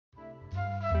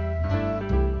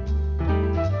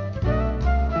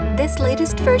This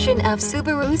latest version of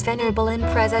Subaru's venerable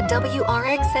Impreza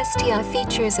WRX STI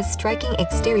features a striking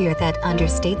exterior that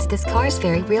understates this car's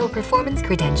very real performance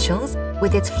credentials.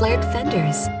 With its flared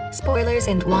fenders, spoilers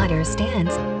and wider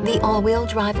stands, the all-wheel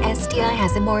drive STI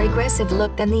has a more aggressive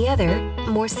look than the other,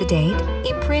 more sedate,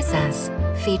 Imprezas.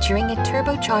 Featuring a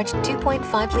turbocharged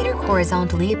 2.5-liter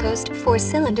horizontally opposed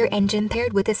 4-cylinder engine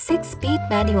paired with a 6-speed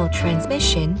manual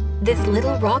transmission, this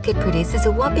little rocket produces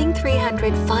a whopping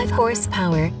 305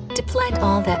 horsepower. To plant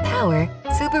all that power,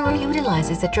 Subaru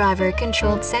utilizes a Driver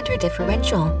Controlled Center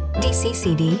Differential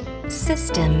 (DCCD)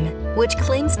 system, which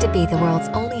claims to be the world's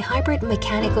only hybrid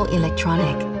mechanical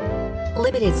electronic.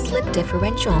 Limited slip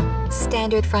differential,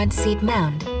 standard front seat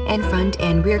mount, and front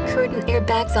and rear curtain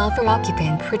airbags offer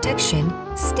occupant protection.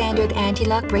 Standard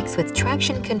anti-lock brakes with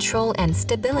traction control and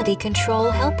stability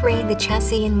control help rein the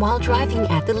chassis in while driving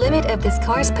at the limit of this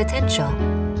car's potential.